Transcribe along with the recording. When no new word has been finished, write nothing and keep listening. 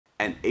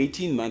An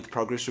 18-month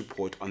progress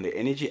report on the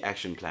Energy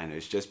Action Plan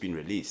has just been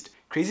released.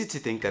 Crazy to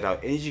think that our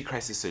energy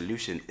crisis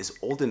solution is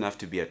old enough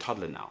to be a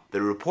toddler now.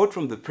 The report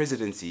from the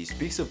presidency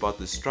speaks about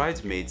the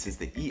strides made since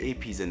the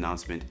EAP's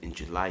announcement in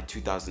July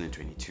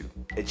 2022.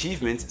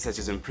 Achievements such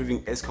as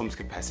improving Eskom's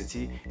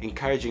capacity,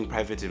 encouraging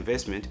private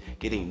investment,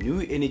 getting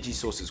new energy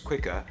sources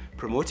quicker,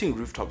 promoting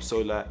rooftop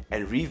solar,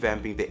 and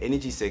revamping the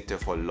energy sector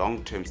for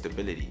long-term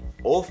stability.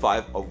 All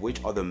 5 of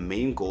which are the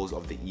main goals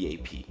of the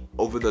EAP.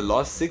 Over the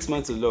last 6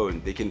 months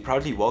alone, they can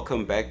proudly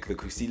welcome back the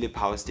Kusile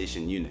power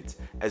station unit,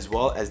 as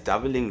well as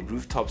doubling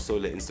rooftop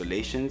solar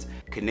installations,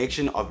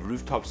 connection of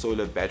rooftop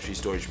solar battery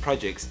storage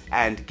projects,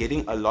 and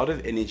getting a lot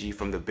of energy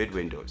from the bid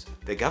windows.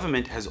 The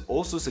government has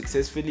also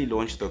successfully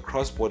launched the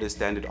Cross-Border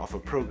Standard Offer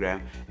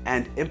Program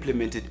and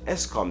implemented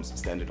Eskom's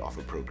Standard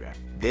Offer Program.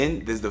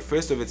 Then there's the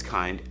first of its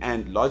kind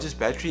and largest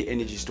battery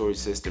energy storage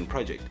system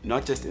project,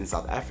 not just in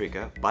South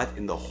Africa, but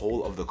in the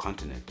whole of the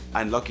continent.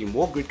 Unlocking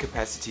more grid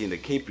capacity in the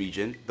Cape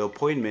region, the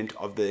appointment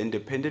of the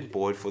independent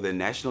board for the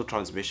National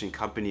Transmission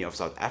Company of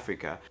South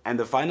Africa, and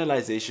the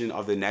finalization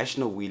of the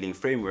National Wheeling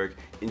Framework,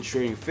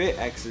 ensuring fair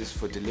access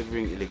for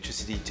delivering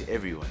electricity to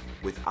everyone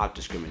without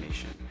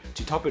discrimination.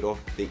 To top it off,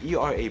 the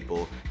ERA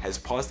bill has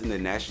passed in the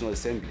National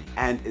Assembly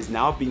and is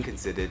now being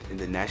considered in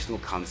the National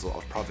Council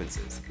of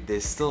Provinces.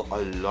 There's still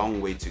a long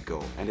way to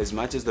go, and as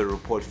much as the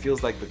report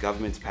feels like the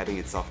government's patting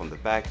itself on the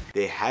back,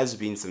 there has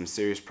been some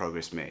serious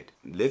progress made.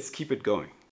 Let's keep it going.